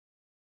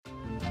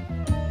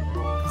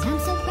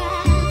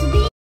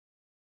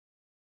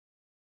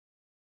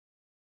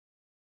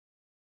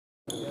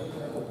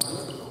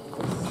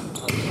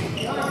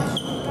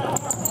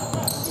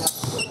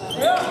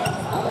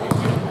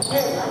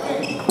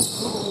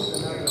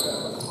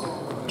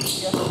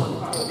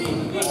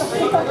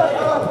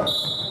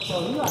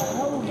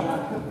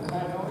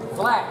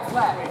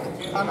Flat.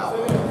 I'm out.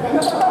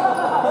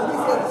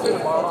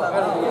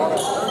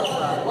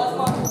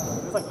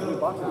 It's like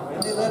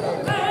 $50. They let it.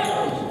 I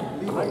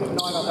didn't even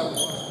know I got that.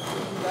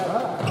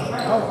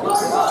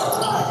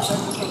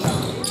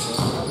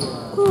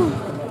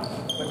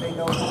 But they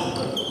know.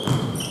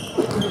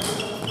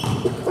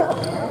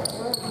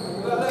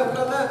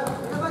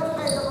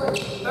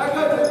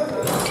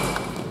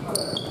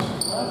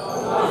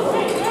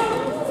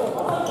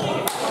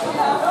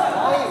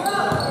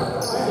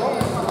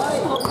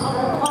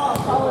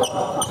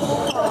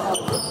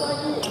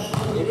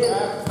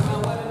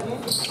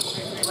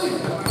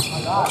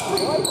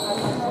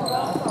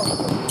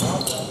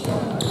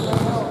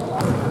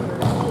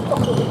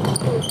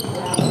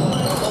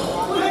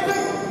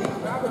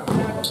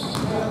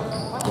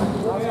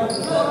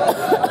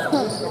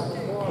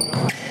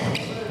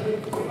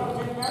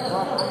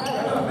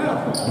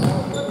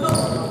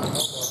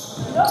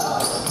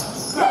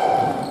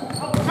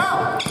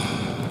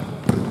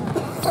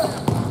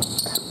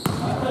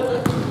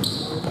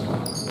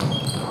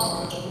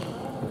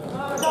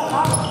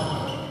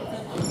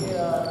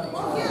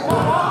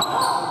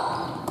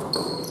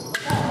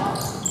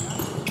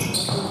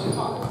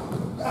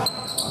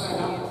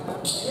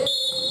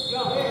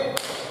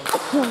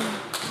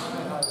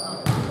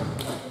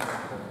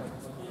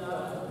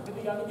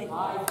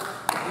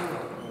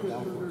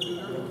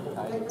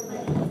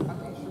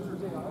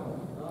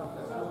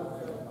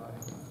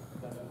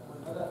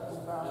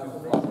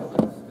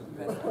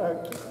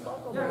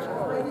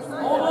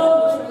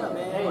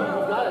 Hey,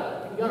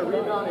 you got a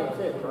rebound and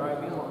tip, right?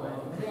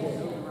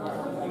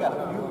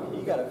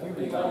 You got a few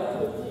rebounds.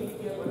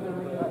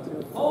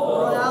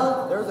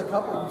 There's a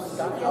couple you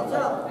got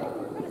outside.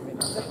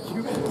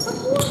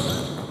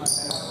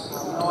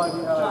 No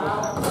idea how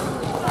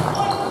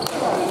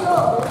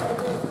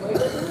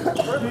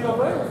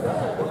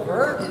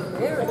Bird is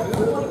there.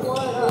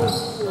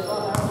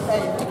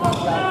 Hey, you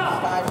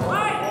got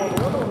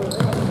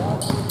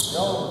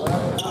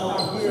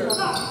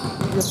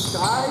the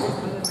sky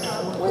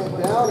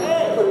went down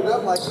and put it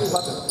up like he was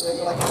about to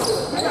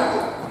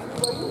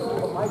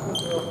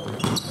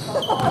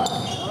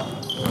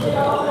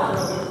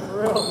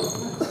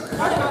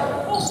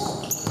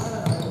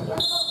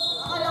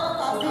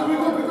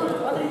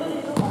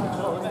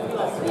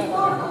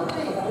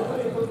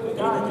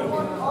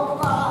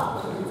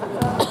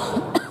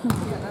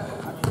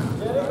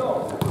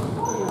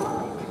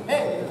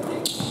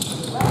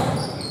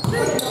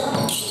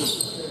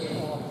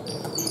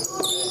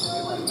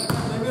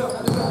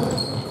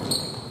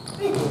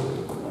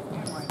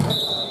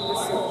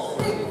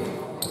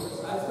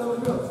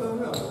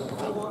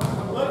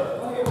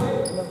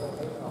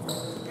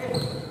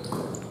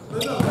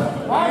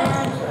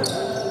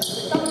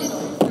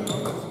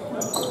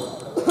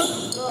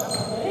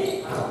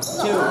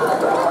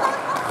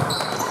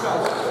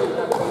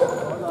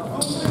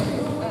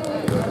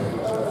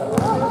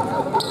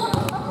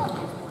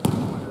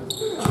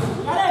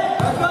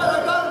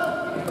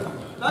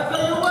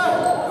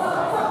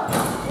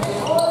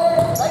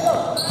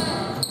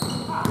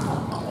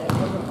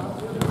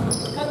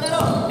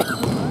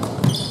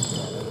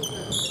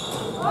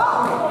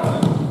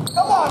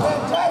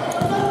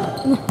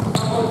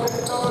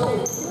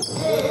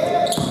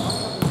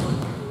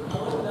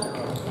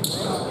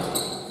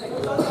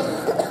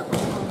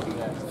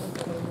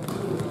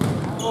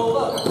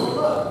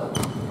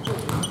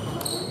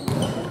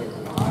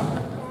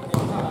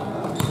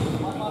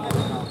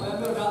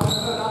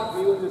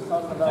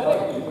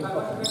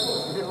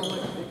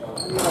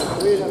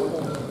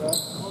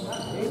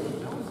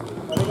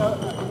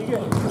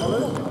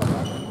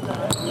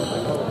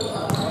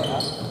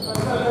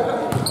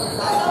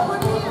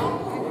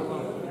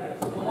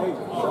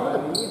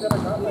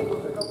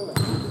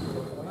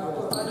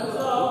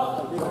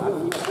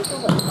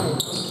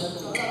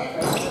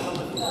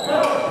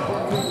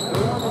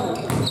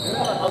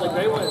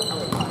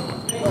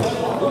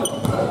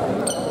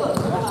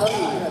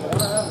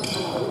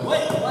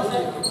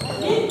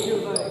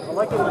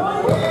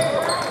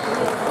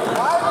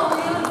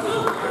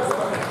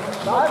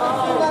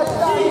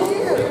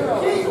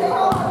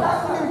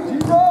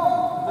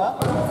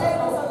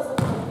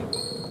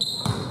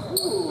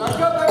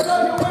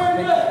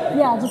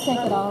Yeah, just take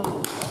it off.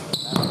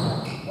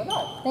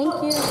 Thank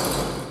you.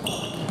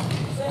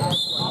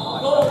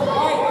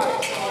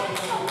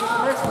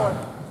 Next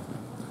one.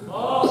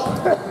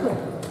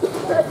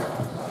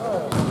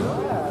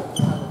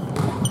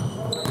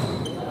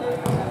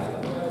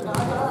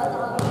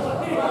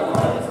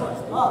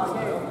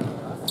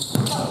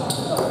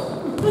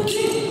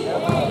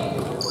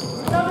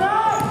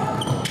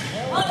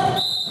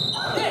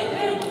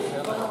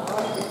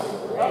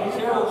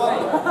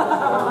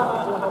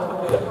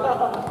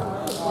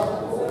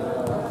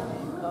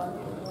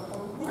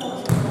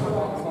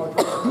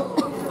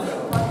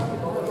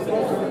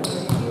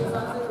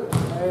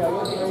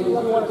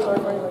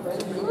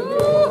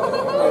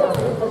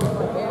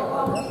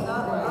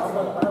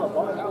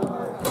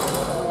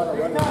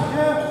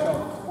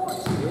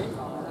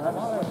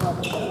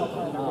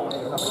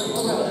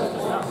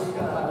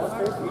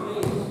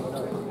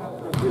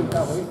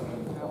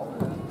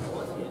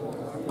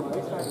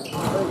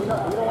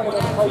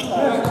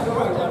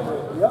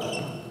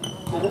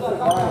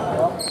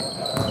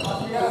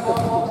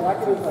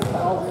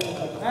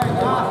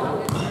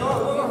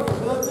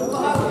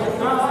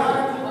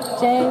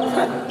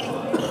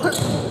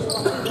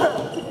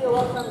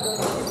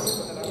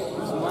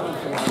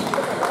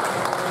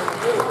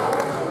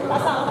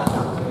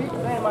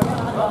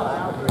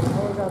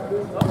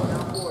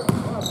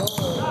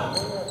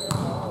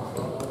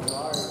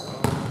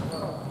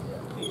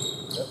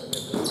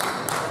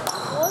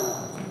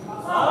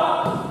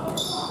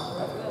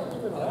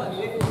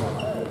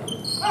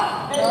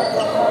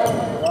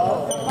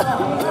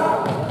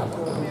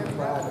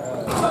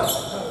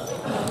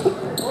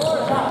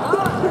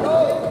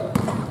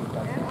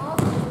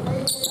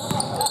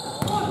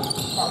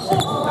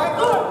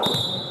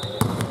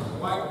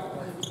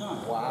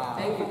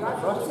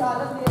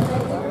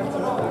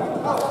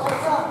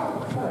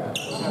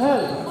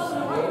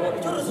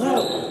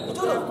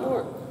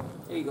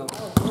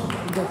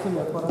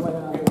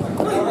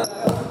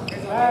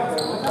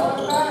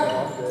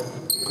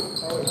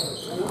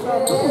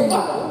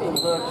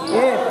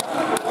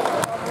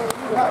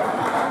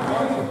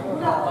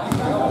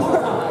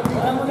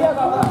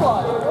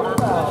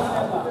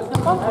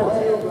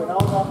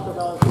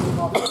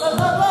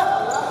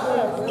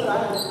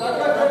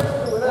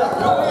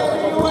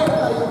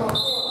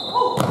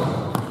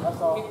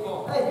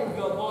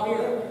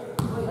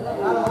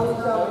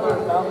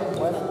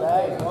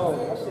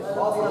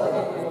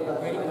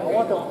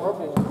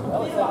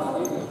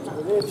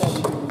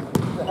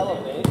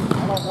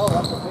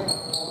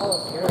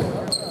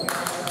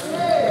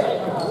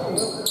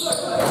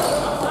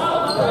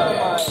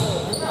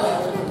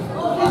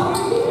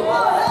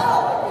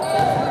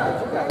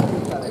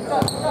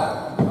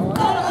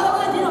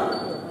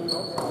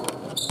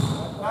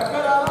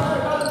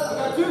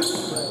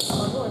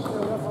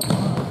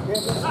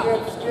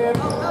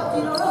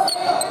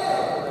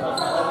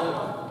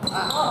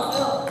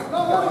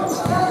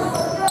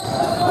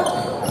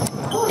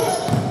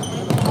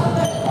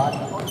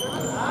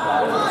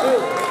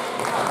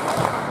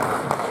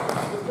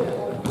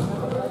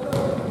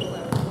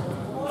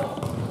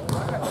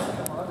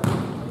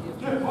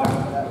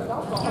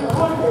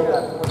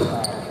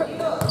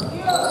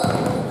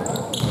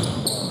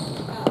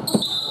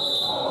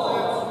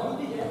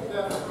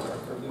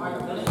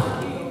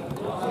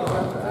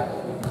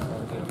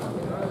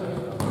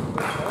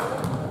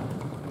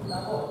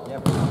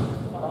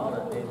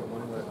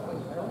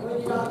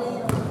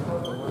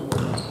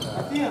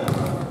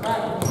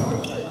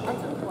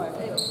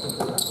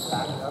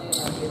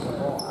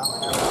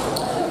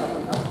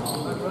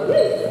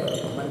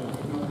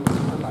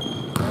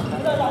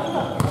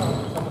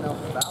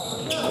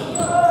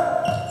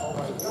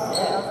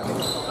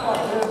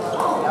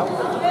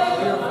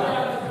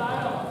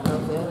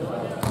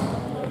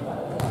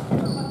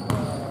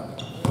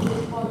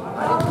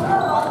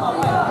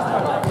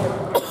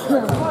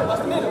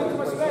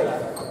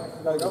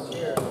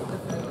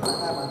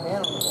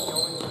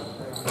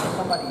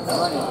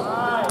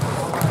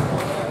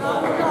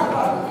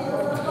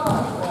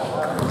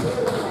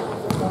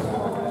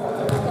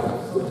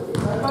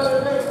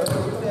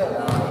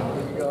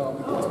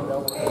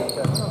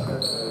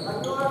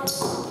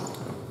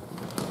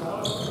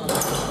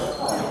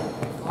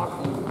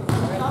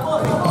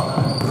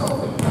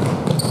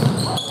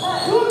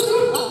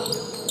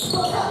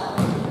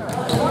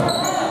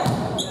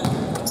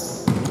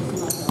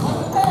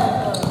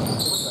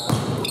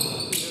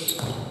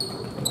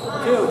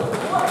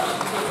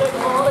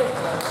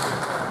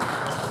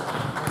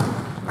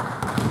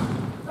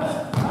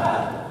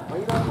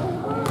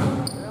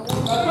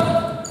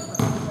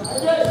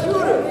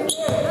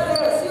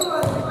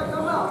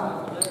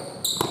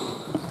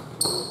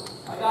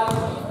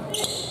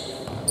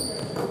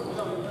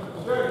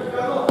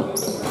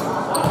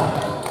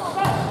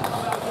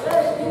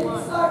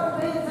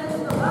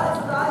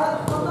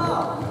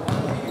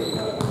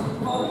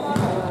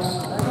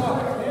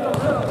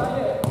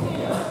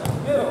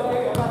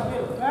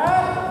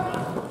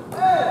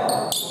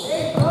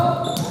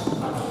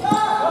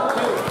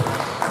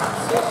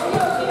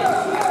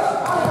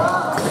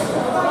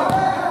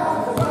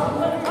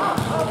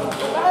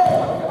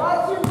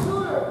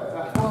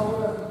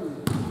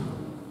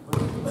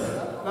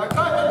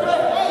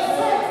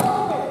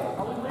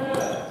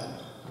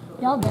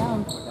 Y'all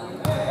down.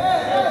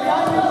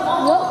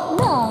 What?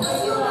 No.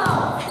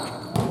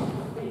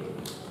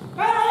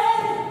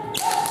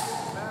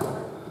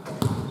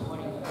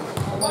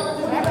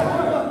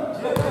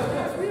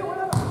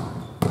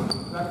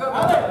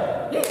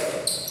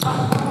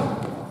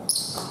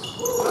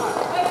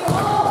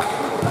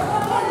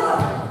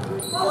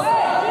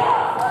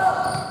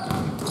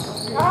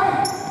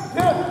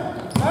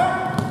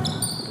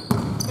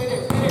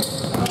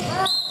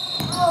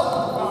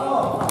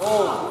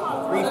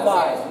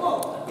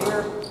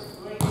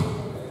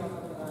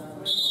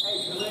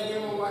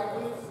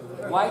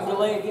 White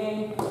delay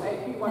game.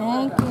 Thank you.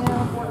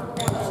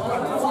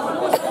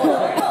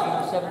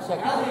 7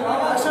 seconds.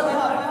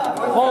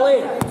 Call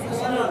in.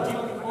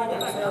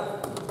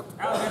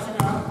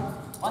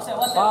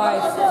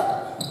 5,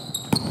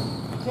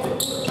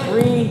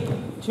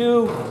 3,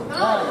 2, 1.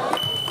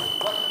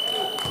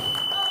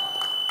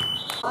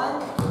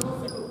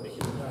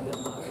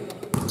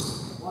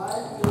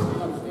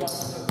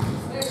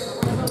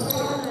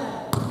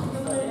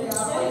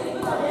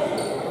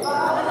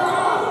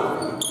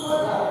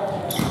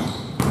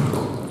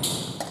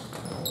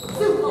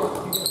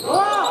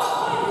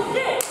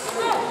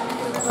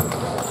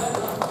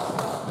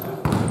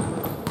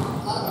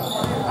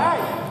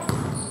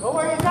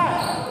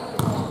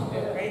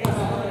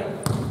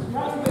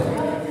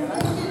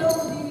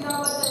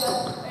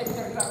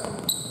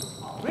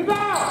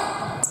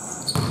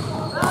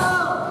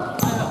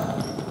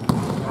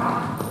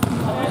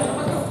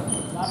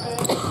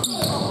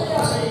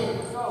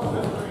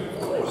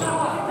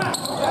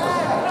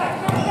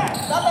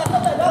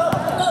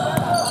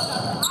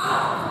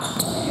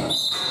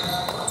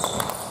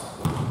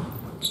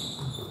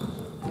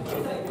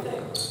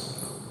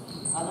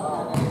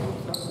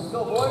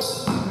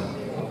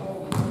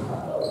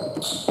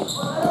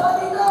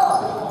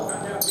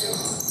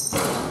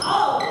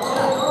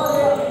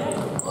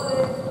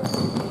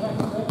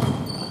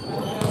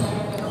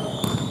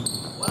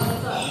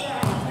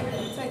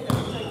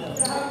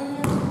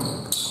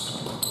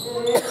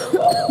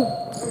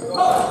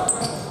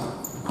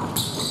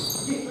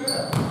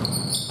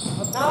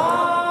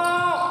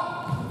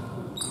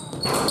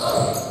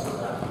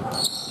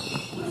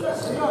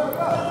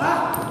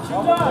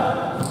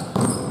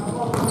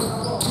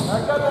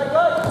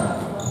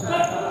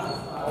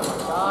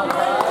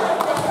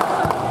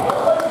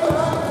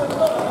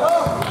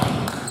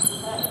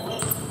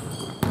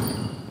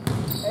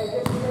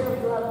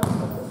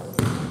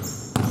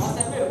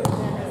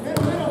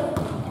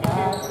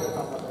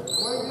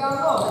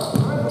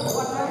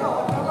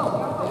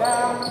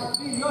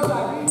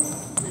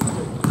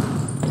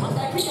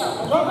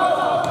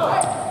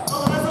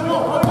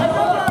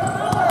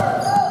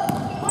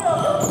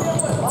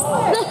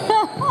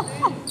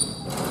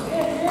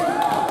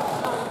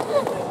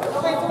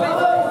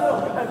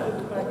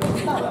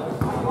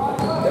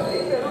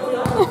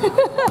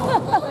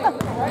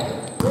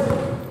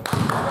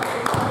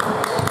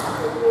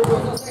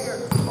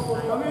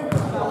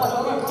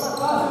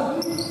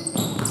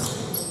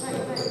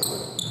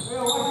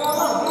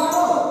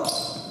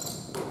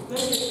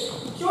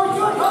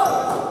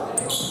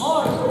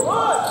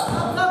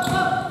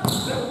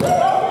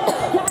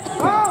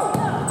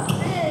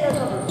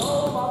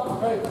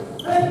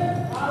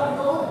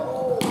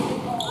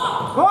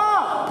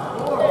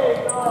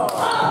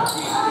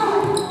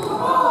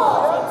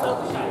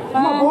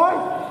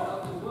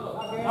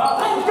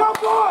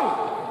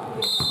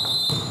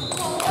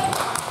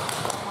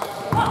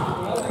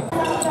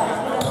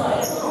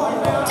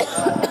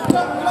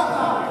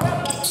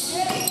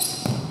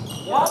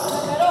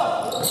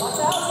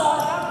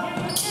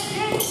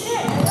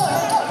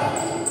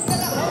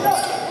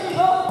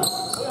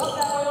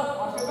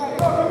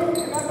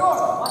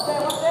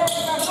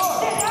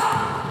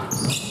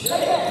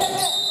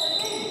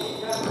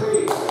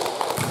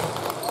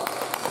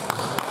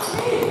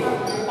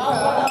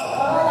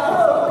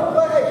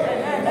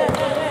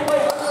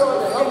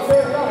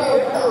 Go.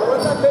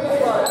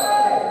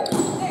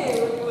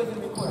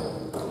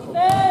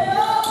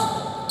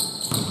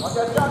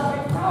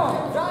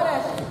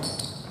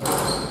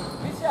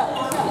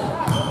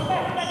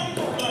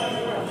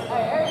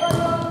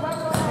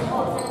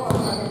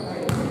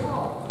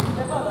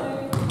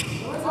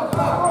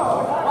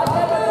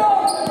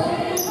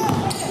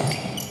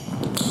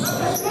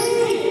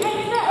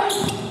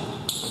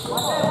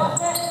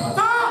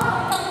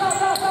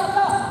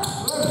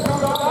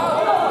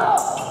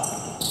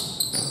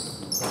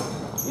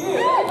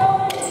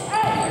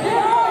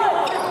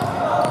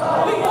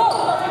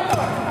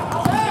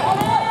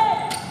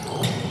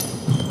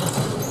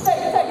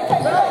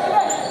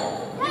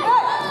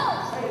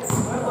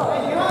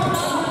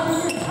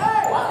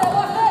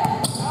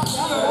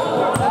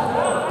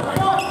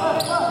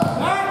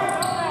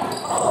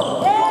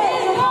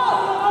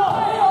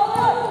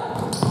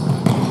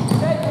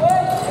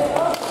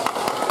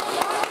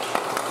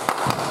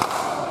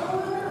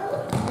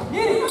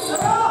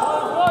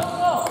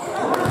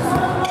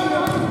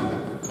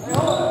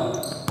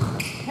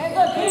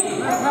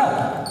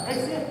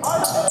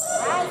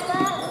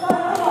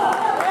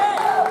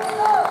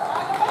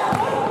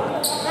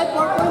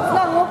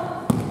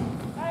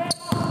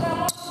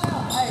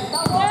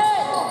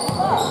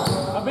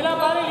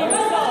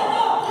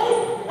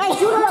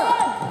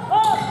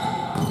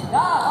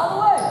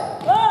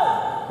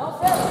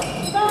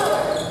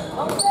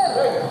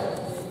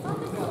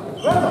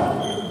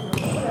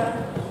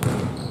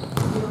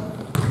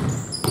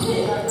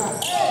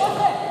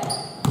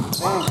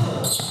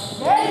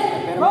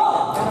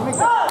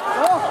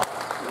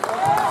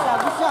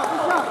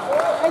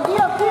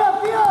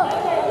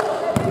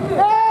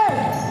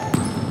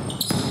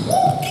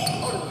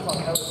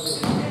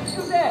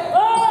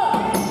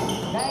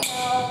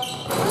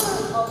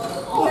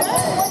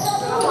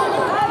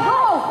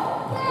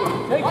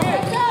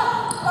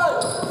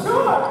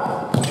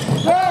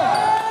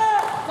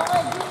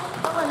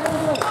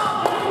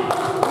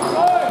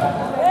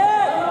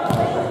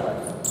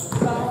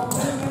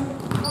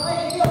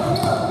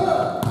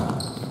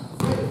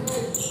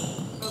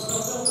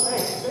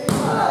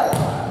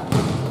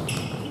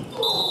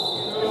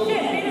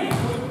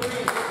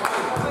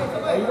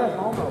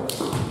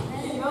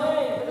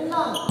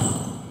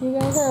 You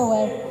guys are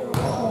away.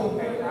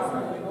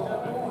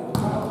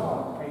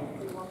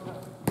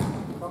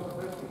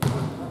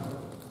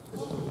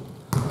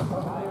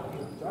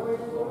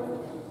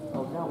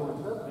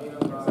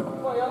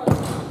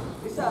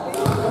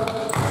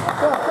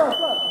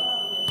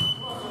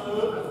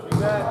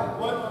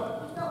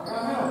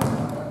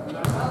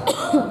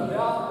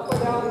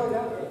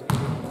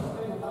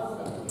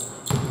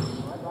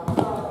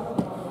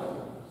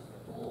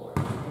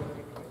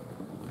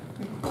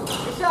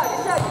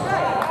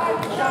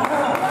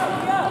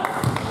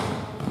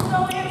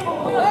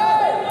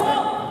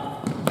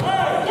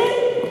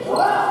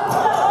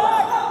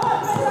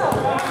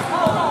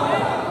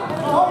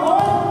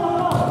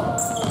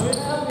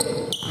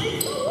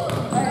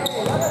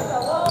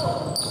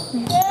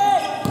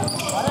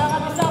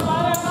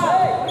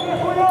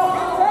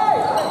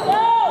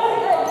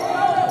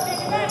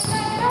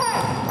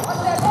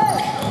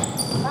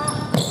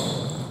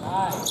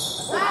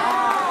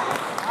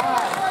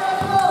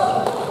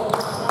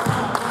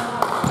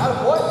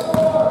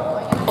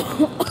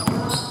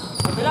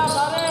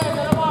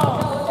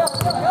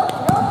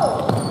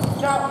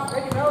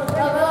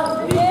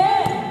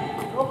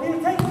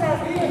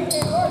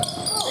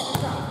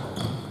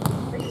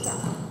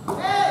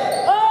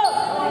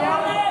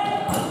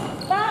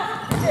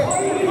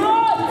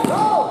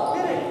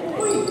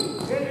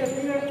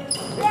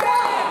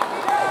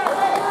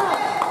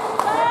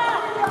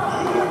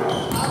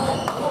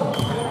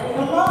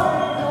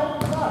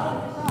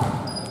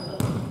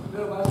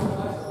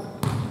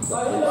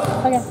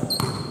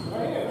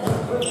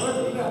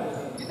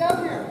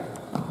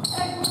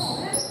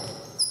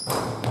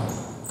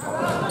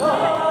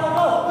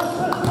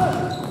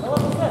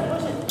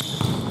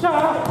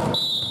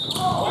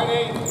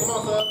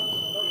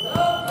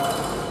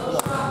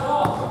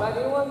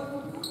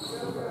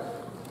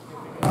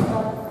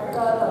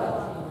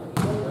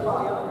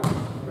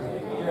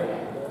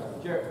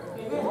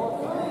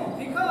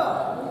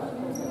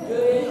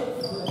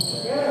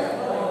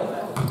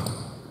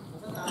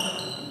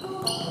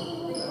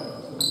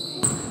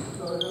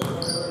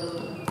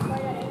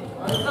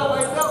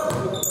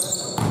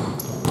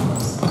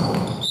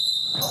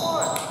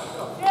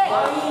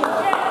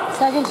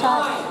 Second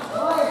shot.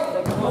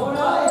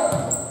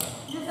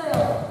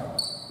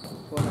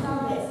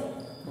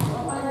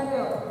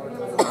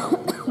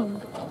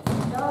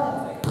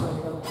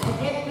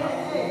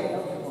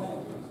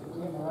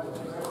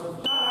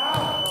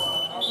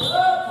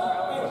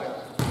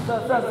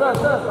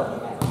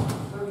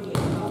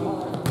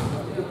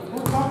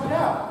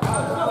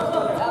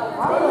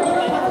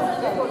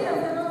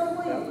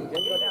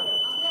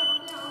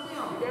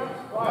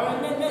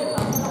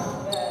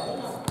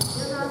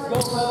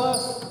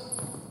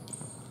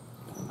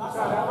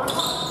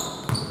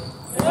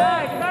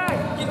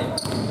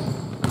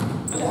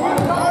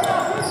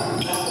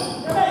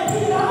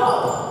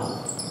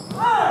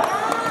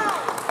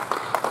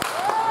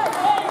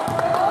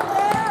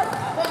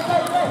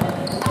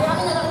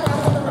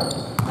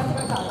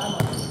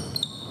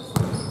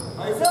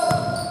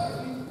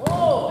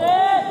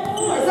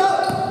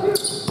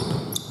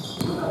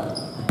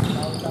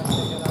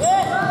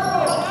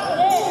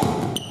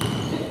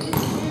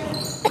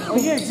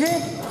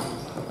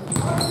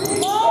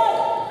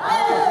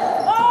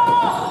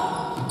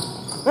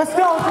 Let's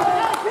go, G.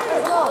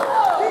 Let's go.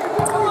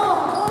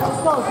 Let's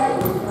go, G.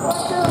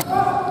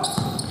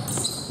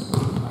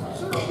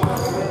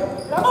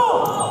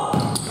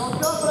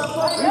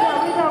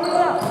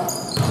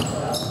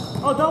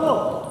 Oh, double.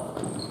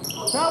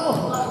 Double.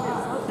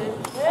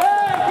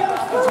 Hey, get a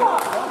score.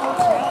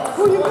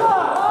 Who you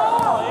got?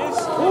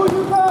 Who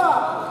you got?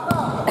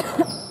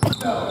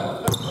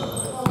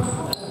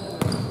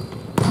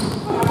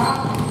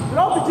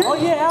 Oh,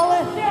 yeah,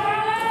 Alan.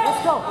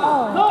 Let's go. Oh.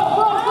 Go,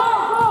 go, go,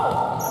 go.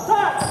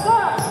 Attack,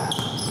 attack.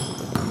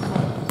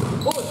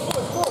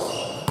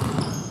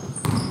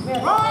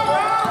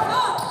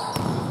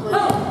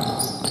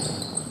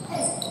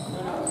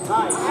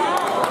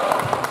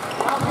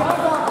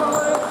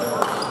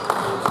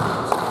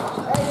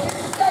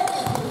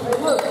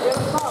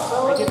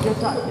 Get a good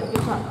shot, get a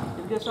good shot,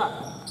 get a good shot.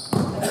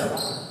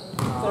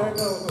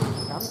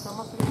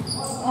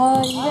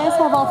 You guys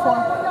have all four.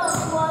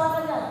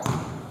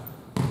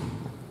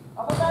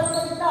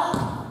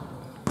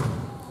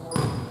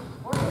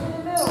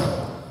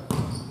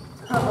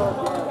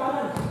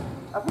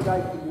 I forgot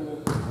you could do this.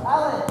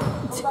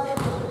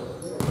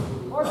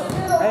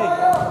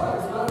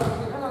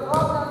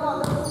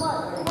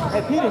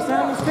 Hey, Peter,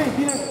 stand on the screen,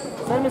 Peter.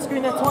 Stand on the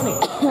screen at 20.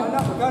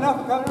 Go enough.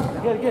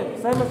 Good, good.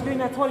 Stand on the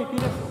screen at 20,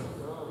 Peter.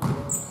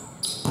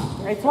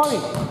 Hey, 20.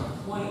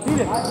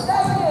 Peter.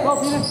 Go,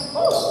 Peter.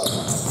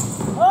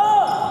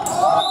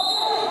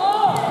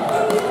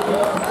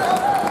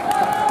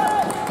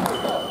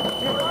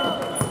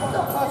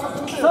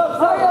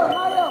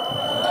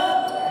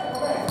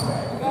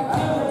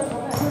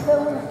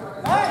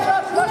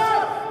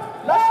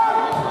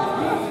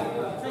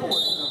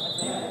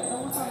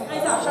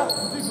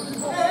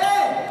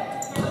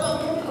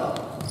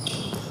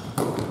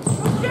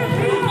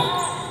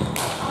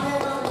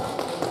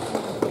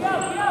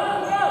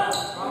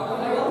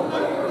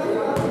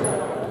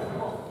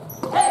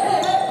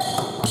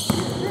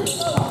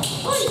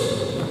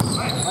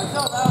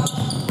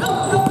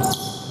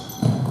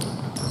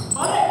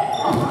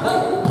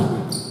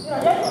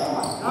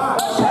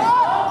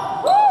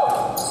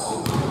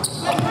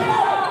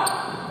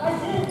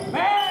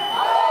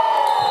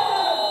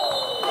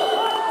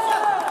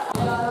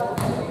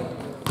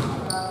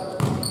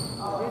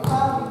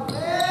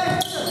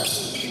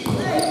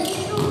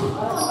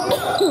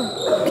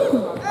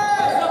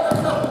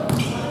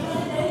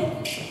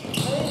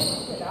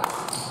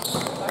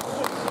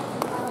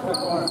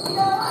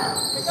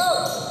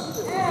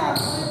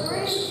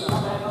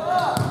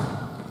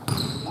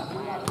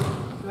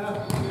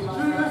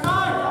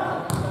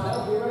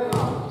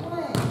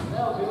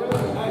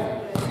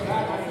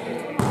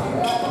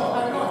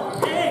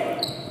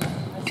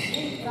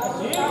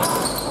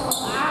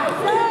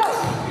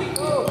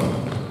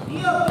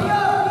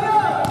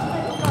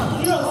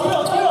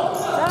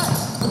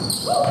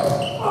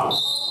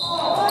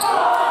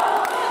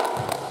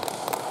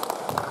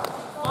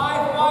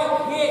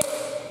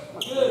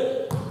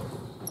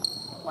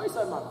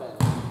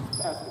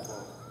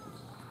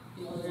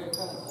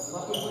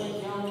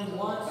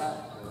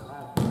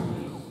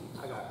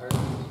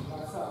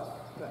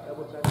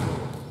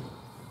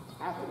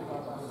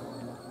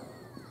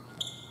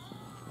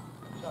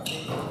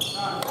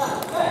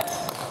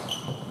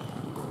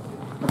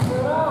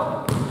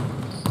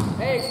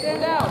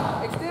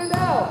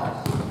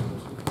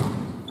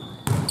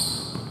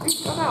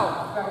 Come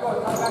out. Back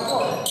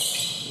door.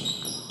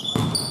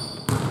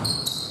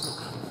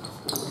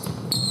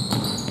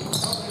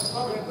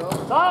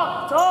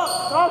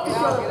 Talk each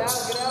other. Get out.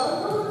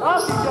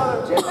 Talk each other.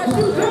 Chip that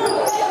shoe, Jim.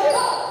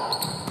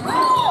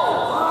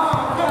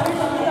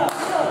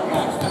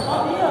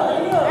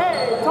 Hey,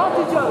 talk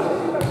to each other.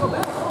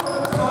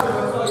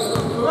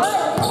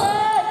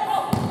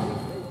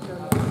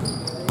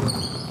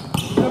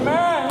 Who's the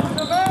man?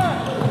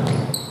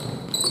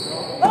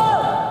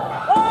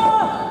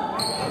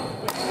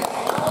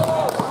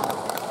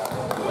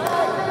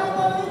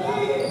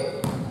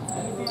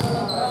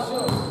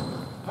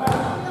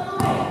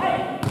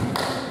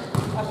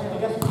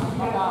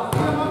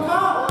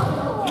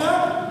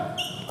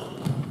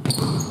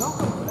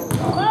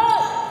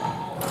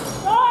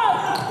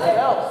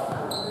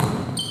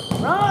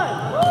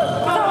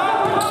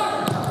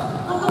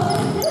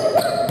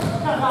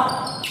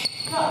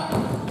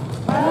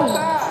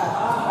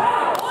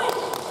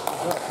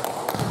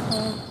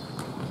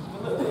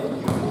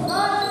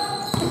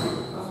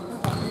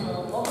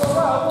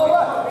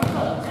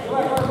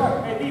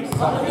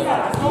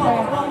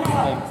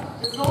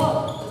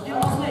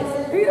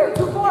 Peter,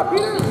 too far,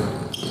 Peter!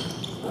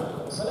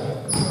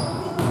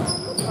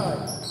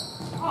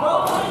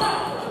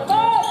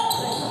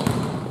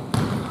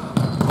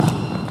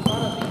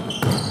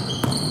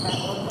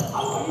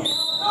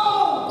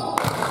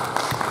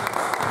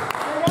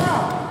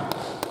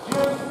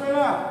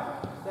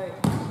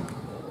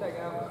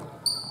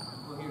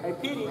 Hey,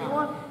 Petey, you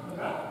want?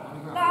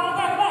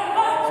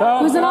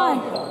 Who's it on?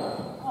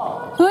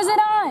 Who's it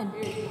on?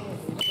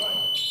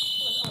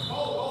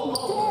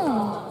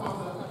 Damn.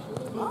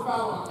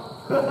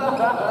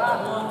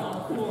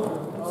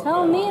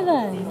 Tell me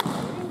then.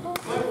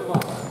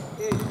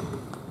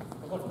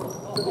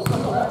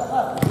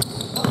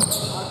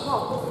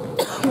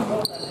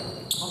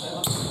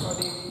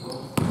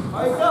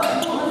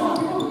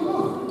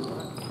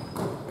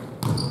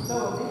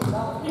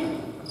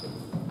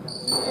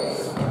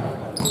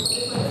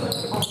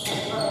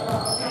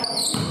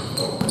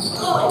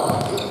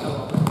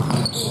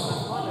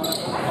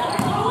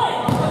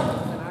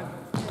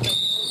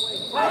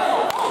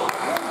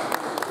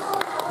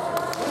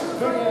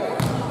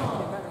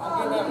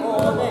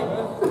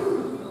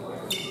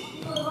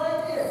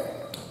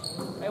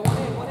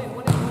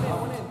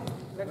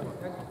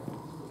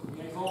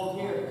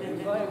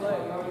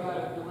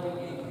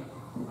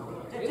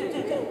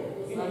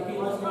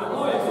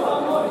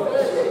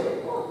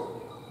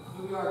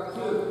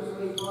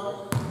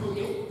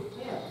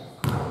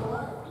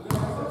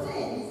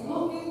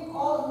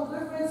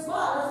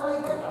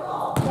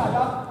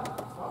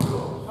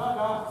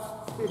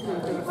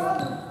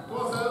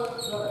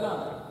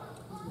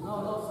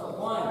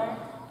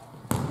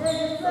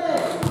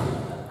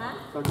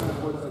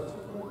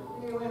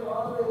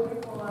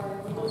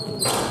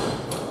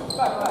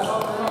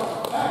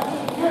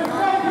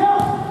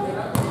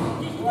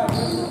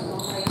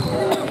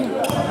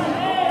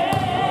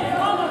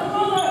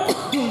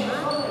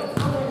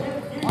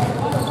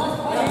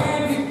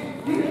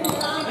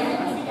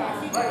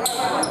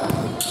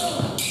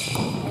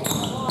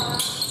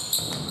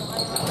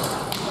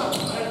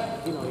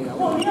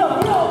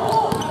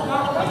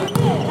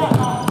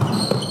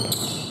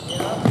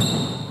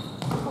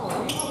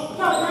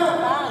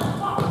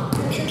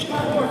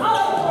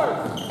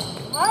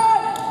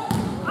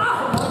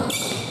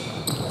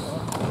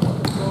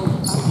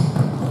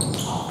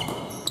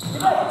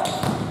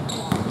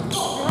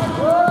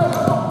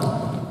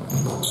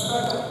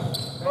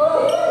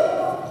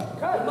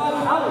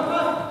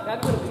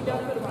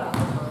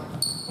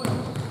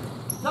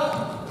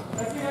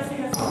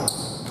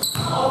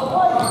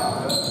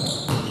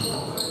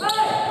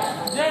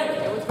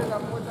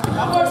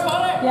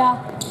 Yeah.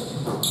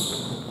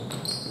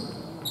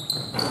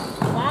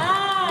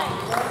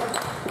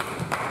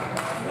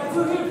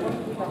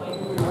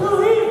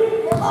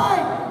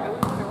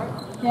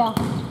 Yeah.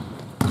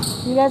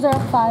 You guys are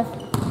up 5.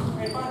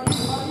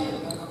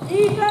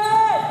 Ethan!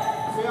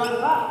 Stay on the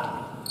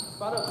top.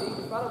 Spot up,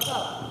 Ethan. Spot up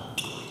top.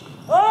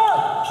 Oh!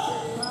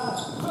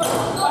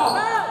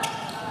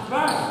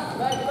 Back.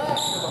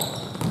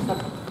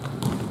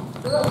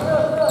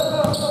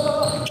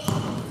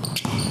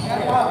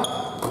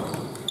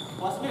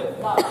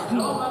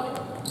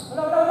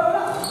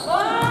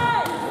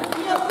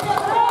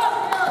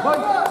 Boy,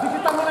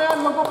 dikitan mo na yan.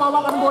 Huwag mo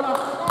pawakan ng bola.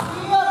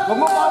 Huwag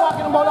mo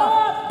pawakin ng bola.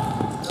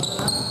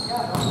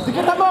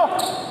 Dikitan mo!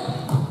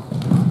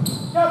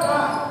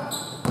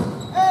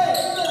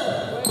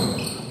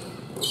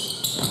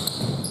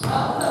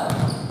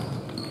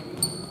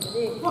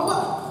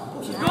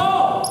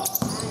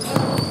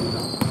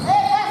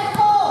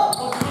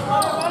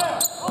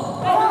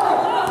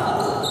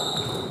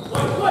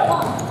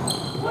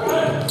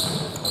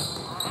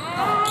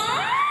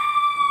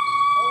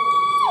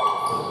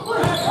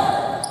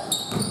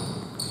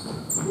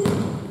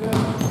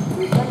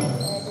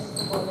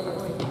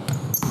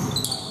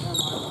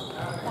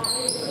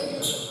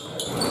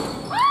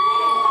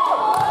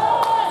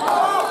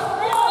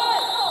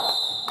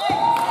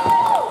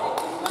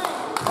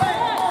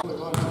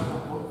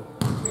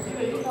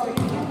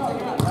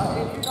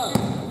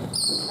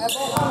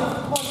 Next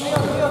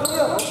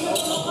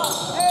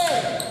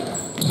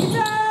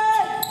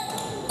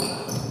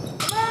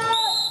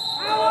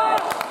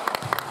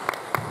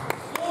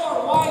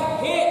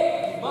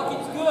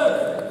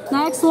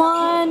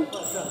one.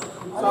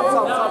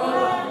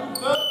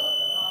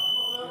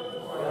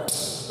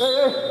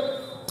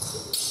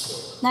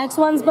 Next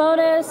one's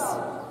bonus. Here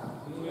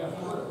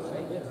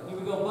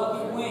we go,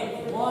 Bucky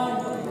win.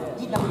 One.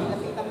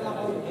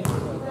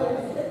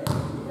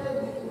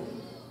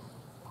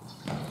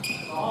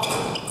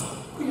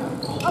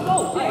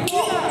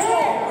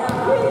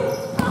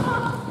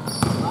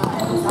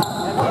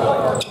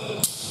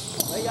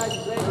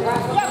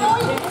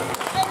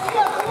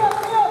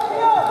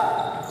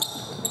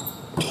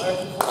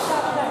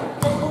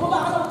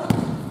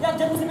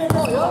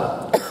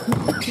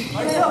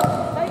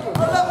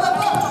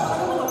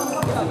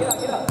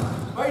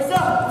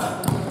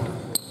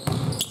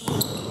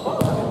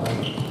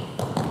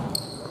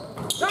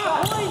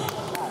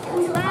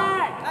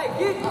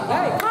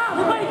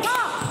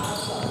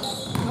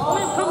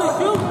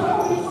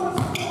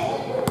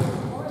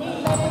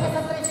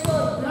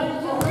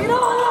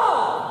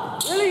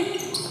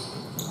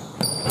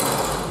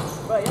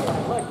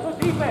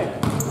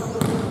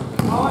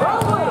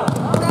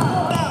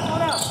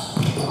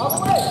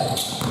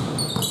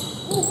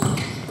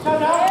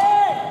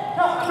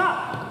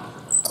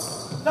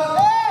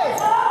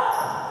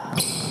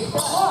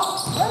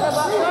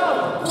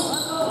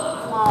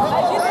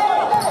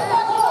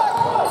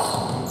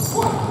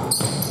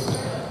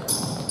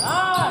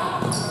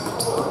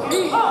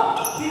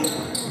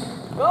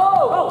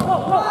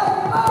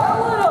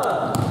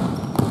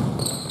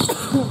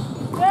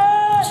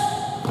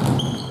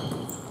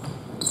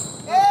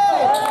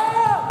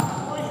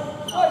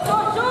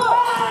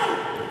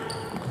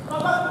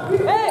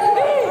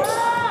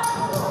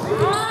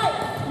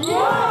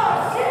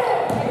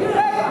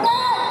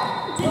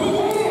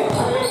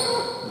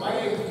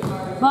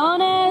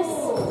 Bonus.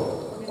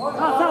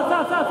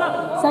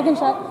 Second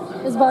shot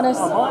is bonus.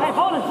 Hey,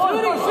 bonus.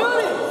 Shoot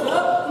it.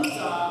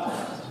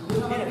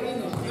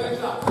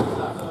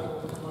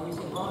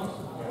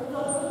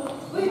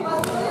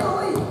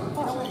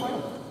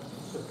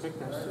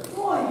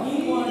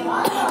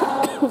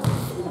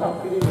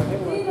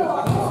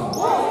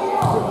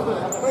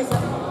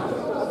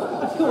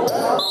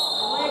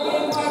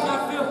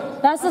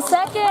 That's the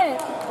second.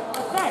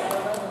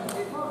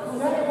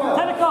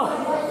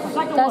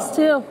 That's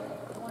two.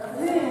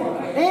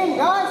 In,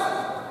 guys!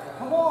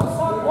 Come on,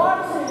 son,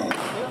 watch it!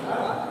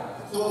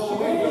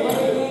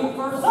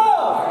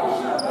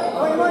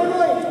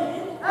 Wait.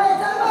 Hey,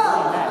 time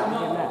out!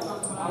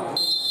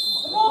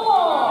 Come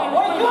on!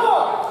 Wake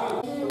up!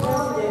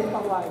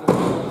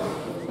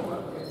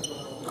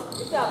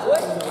 Get that,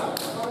 boy!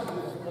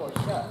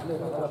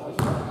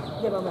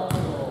 Give him a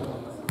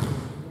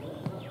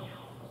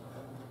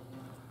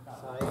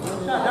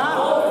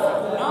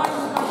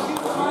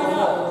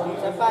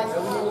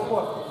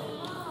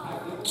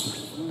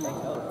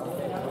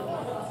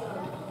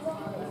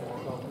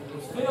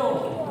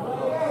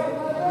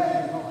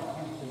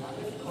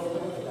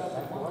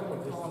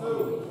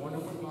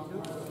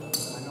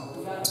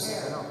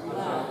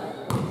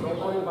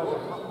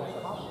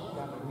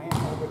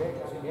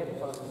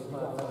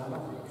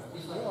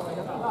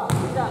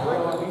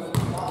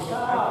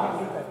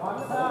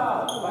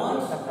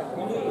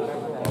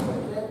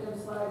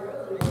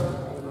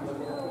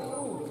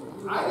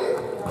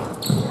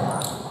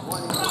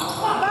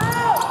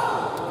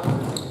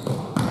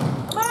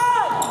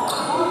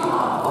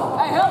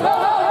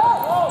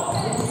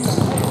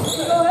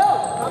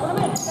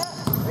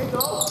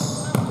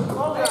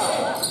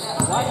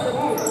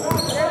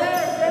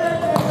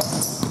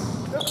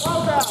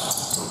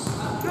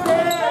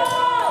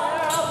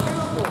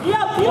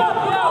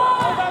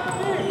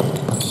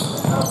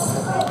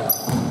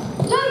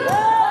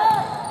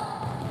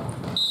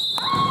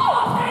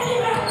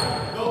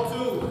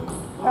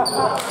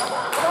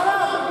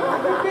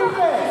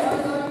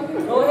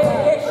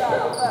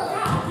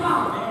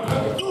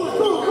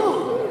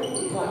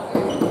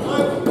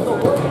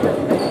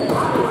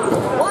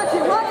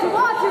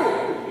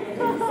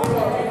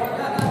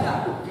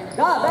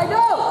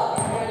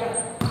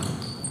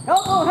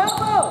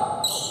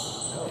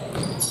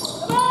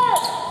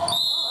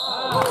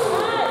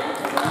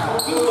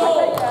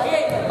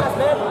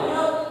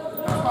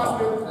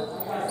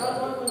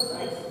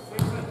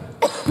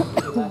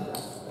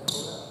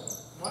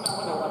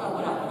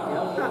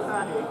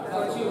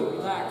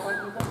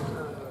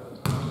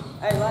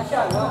Hey, last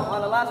shot,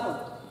 on the last one.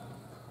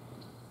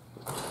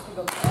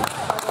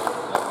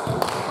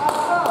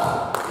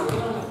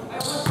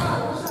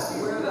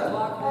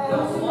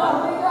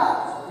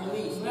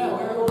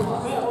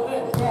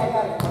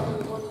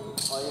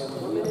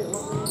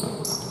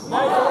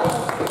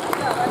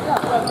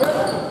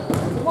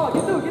 Come on,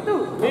 get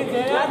through.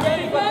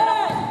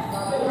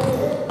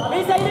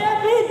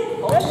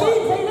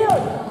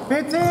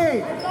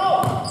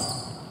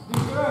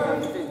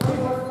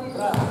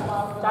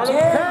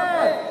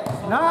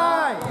 Ten,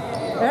 9,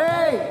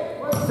 8,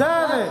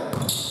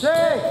 7,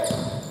 6,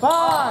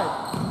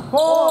 5,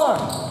 4,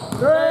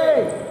 3,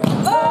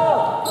 2,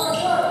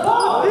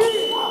 1.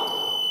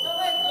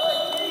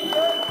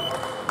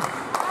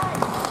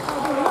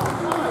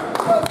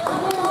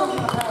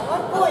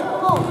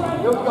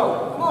 Here we go.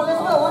 Come on, let's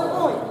go. 1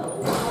 point.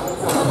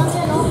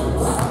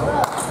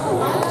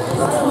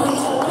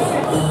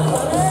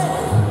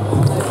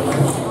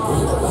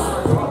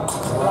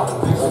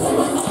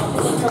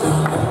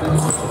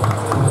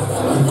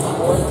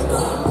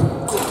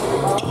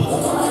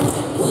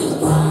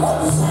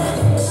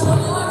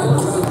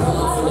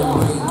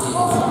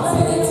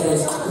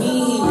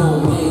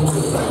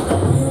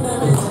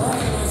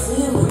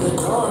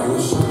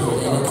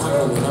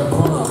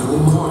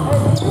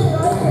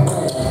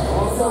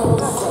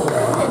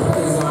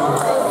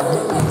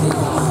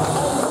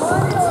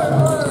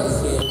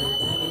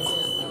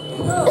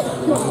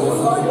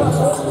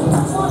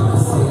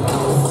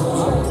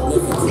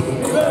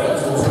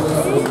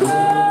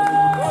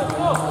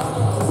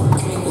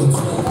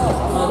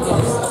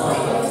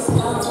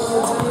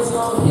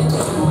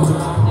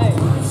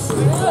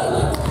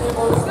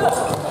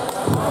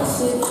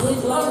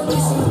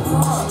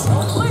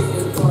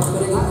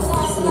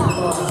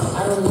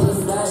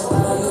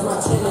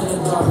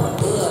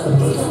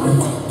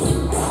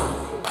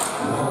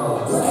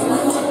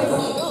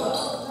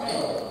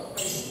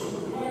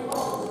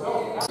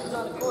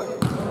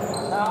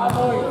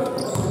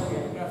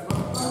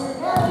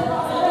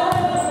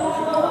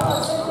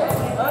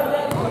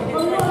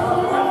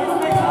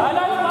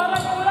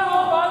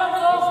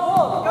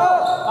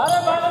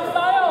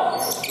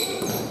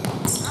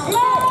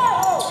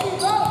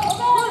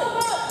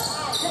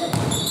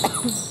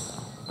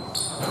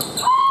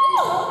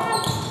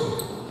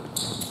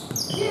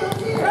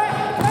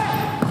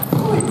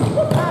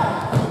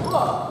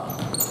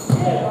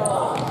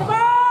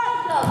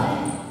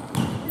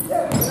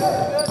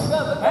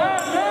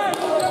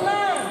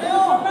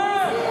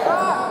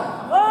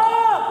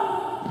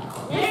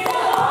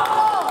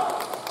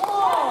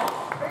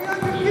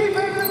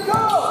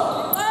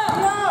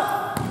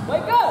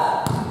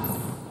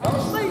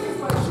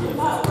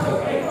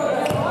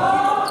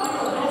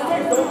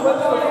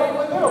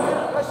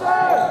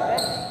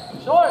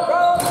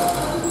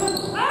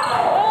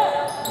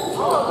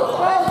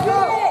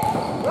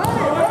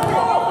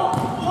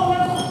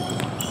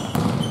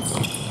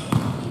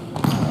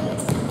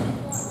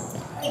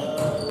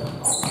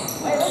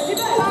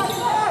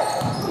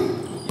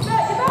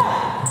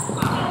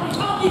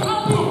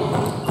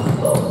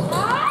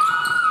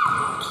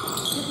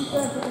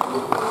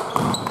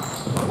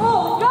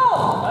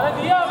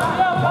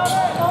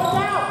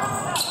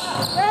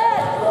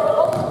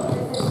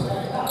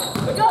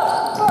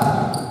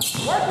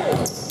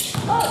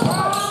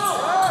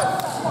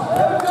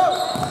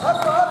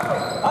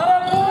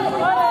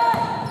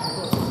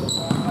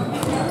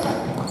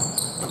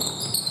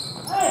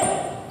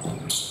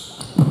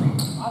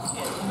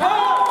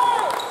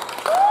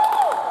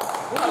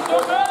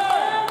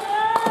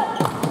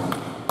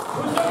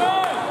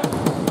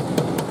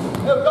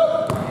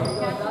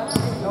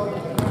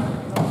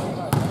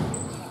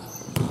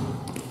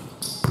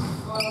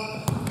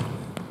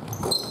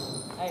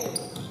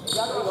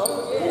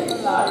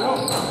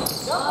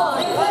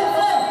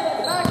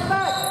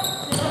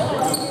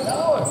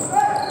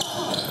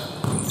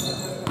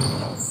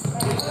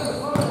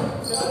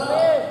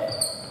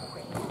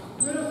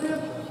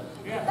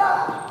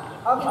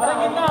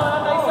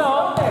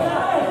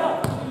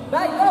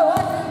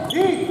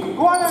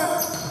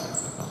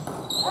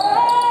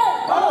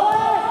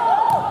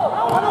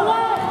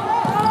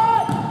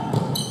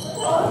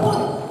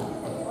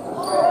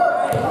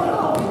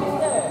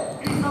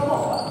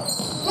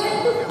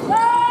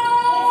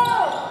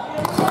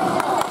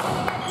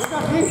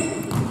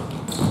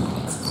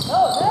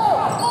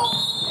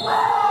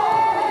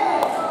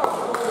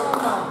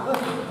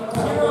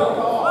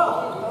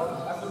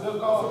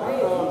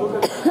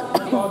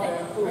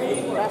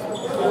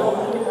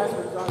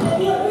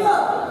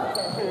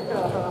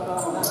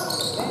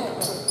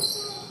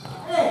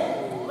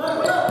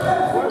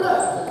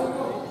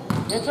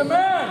 Get your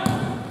man!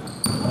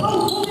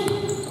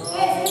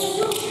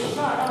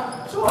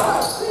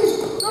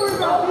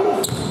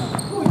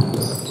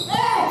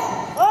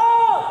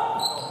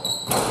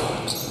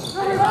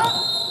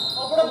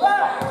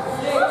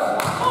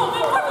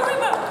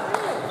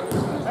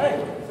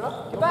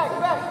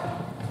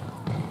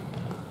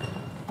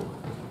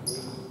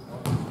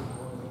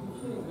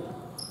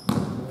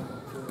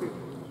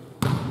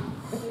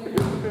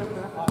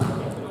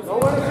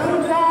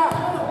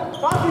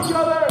 Each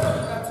other!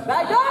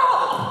 Back up!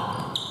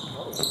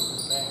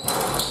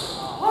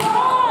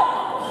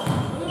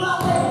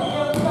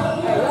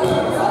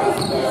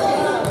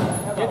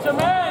 Get your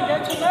man!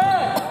 Get your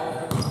man!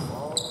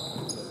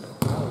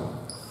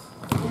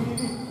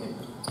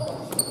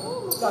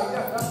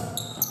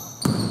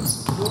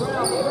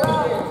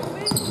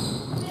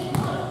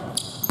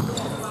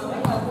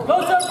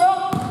 Closer, bro!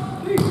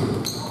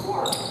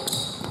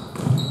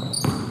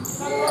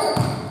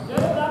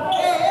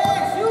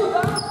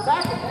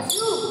 Back it, that's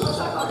you!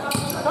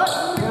 Touch,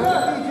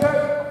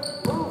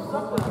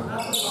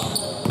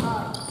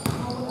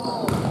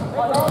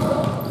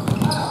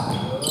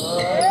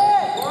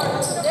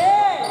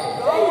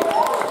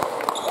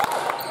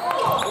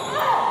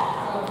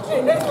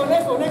 Hey, next one.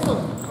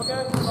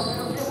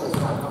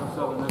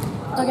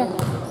 Okay.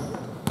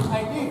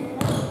 Hey, D.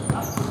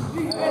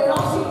 Hey,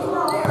 don't shoot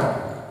from there.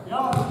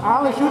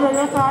 I'll shoot on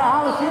your side.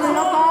 I'll shoot on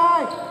your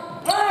side.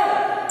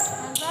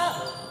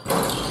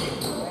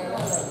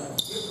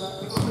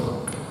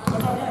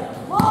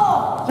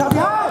 Shot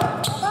behind.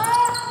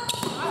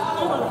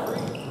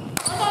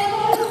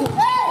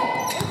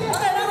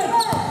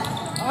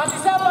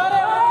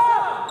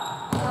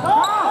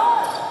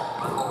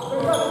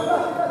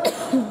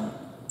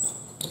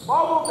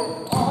 Ball movement.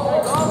 Oh,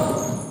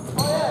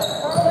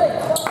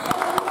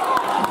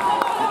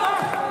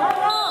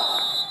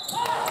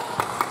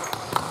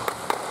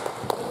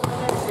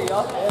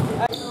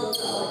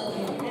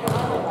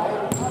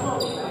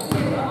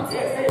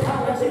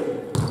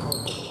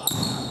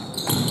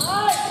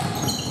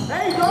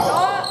 there you go. Oh,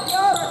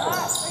 yeah.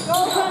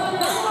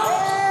 Perfect.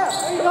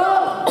 There you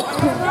go.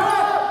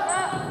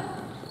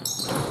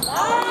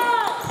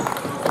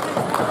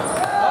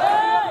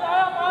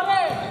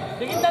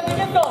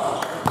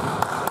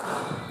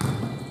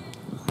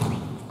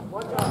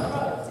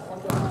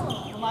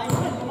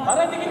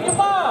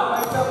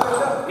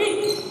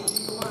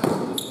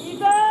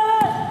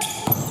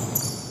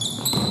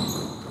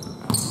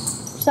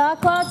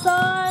 Shot clock's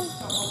on.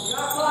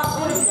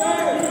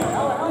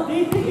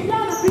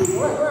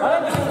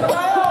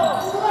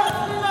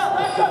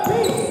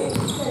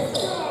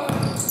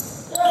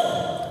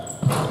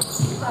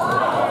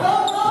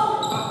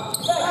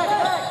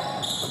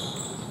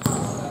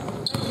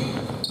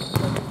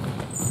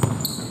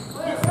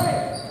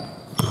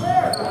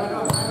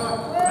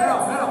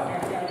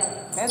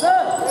 Hands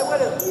up. Stay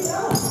with it.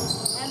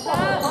 Hands up.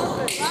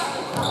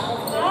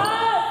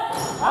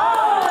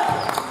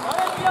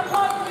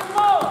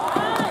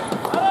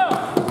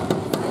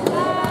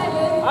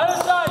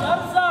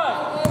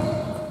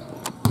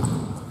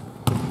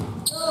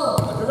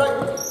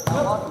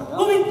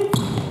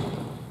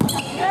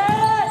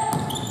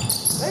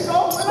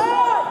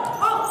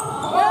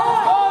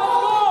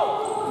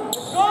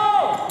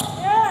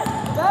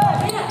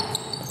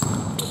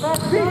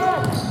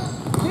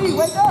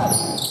 Wake up!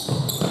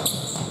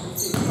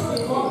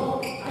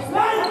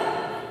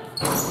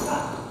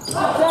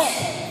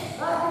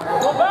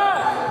 Go back!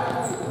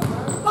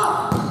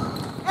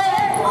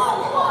 Hey, come on!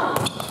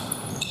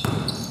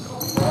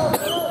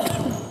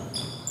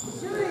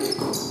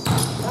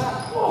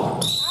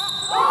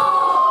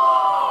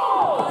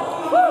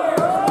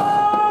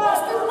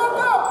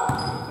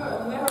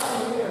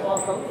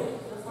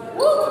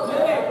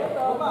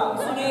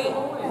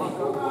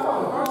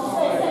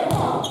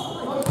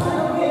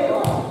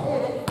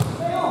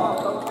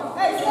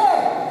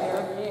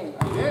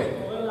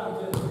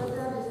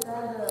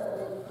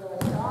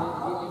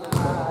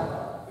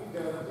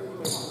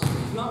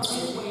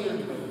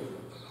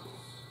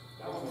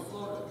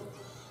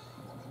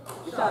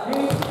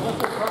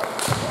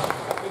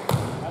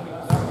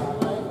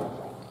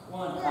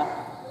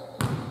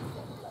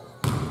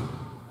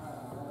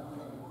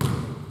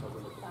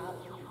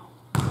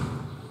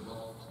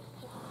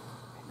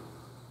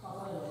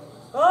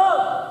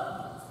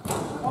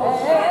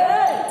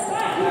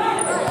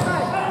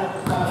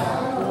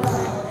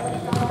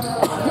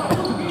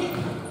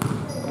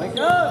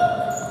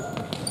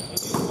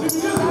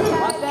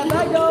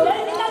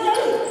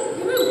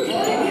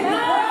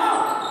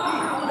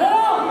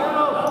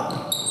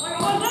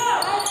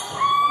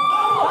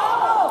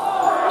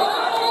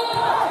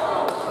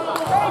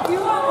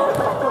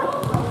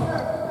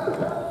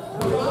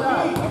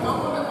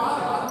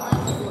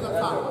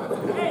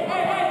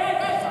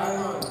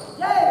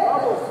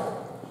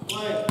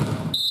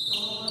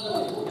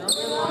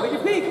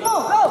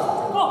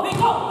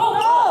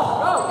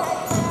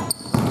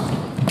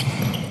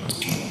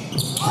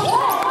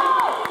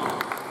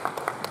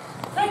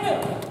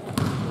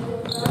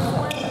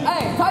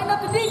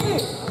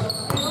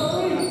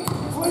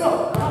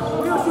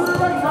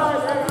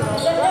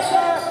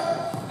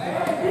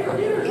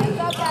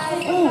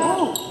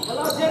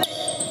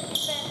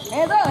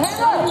 Hands up, hands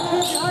up.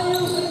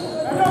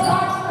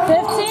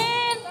 15.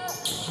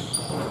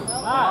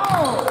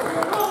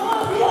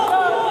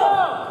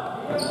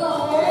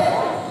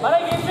 Para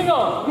que sigo.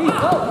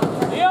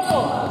 Tiempo.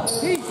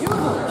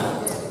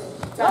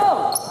 Go!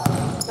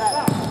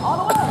 All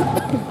the way!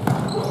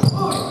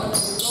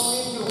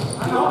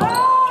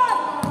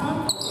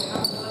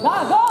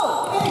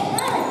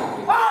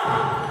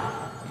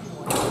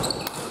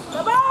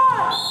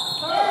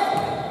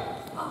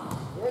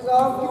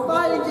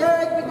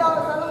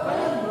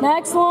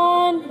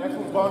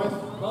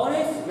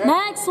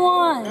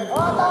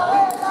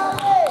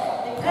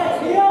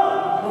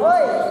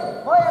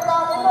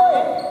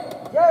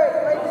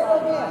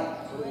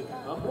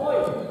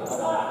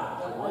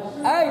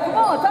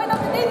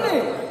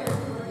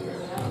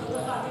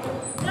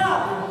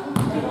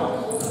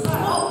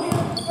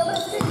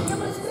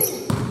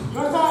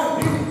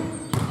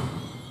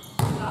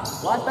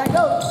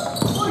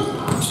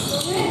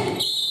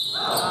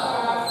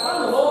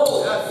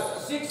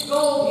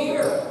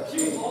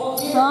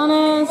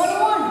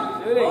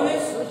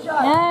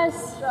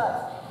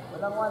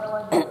 How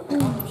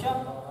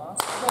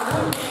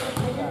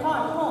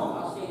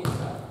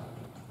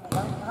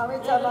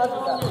many timeouts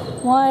you got?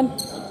 1.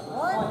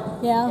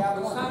 1? Yeah.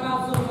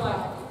 Timeouts look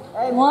like.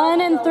 Hey,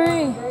 1 and 3. 1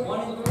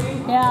 and 3?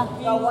 Yeah.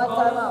 You got 1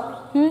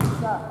 timeout.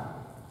 Stop.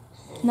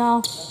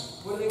 No.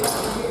 What do they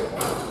got here?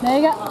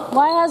 They got.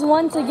 Y has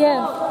 1 to give.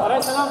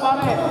 Pare, salam,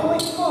 pare.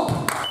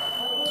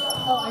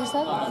 Oh, are you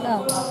set?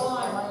 No.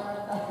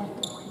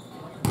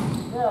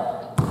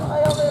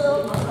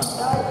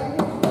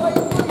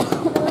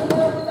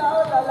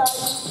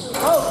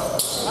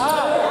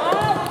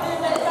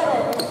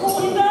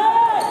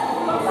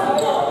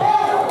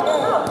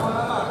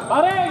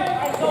 Pare,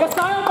 ikas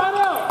tayo,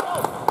 pare.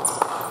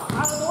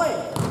 Out of the way.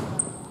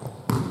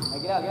 Hey,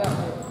 get out, get out.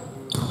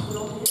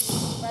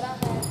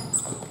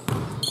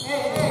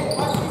 Hey,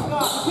 watch these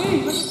guys. Look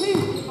at the team.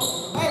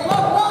 Hey,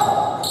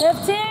 look.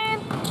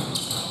 15.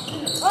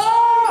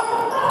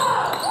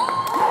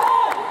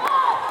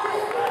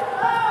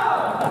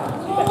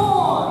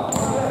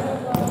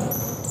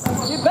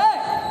 Get back.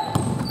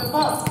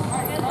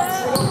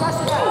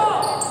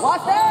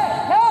 Watch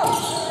that. Help.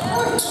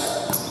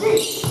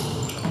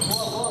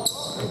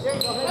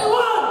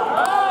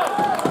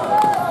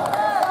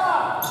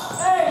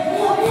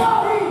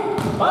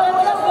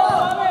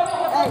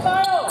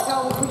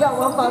 We got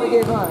 1 foul to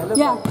get on. Look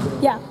Yeah.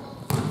 Yeah.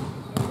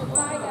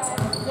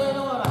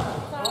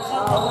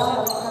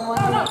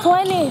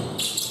 20.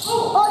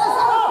 Oh, let's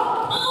go!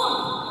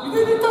 You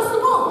didn't touch the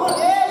ball!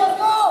 Yeah, let's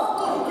go!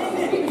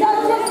 You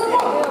gotta touch the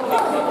ball!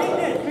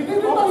 You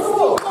didn't touch the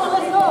ball!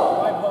 Let's go!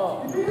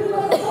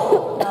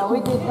 No, we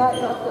did not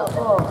touch the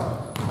ball.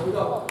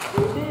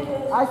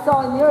 I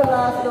saw in your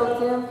last though,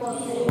 Tim.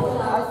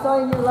 I saw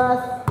in your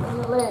last, in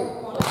your leg.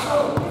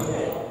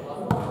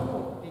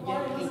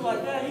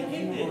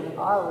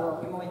 I will.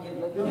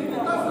 You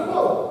didn't touch the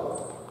ball!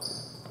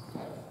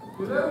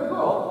 You let him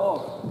go!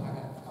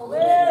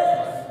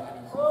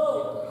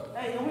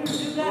 Hey, can we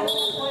review that?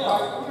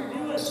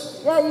 Review it.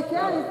 Yeah, you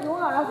can if you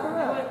want. After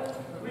that.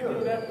 Review it.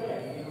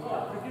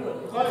 Review it.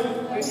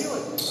 Review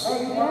it. Hey,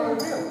 you can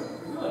review.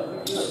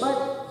 But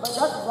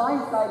that's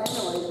blindside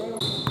anyway.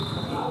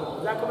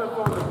 Is that coming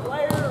from the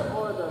player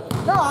or the...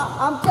 No,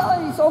 I'm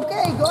telling you, it's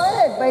okay. Go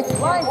ahead, but it's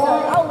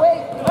blindside. I'll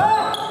wait.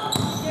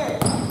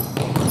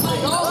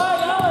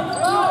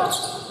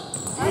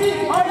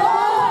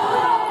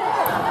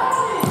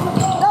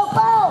 No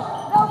foul!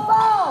 No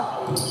foul!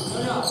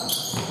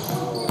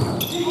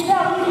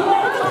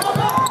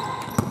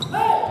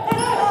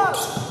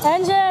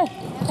 Engine.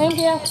 Thank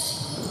you.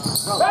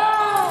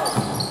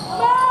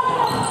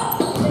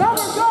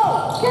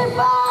 Get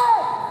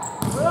back!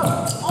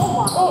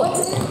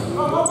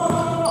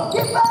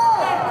 Get back!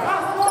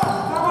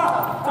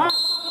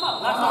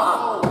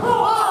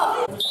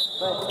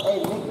 But hey,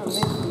 make your miss,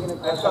 you're gonna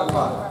That's not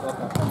fun.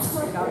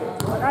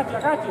 I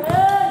got you.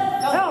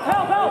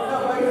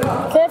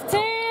 Help.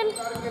 15.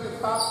 Try to get it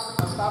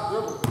stop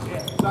dribble.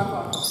 Stop.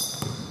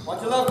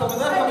 Watch your left, coming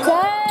left, 10. coming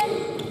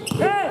left.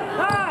 10,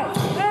 9,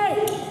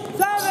 8,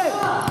 7,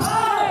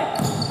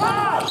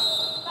 5.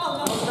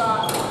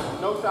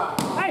 No shot.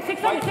 Hey,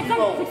 6 seconds. 6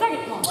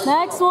 seconds.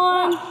 Next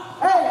one.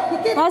 Hey, you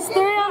get That's 3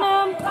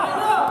 on him.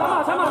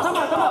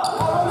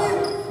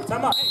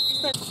 Time out. Hey,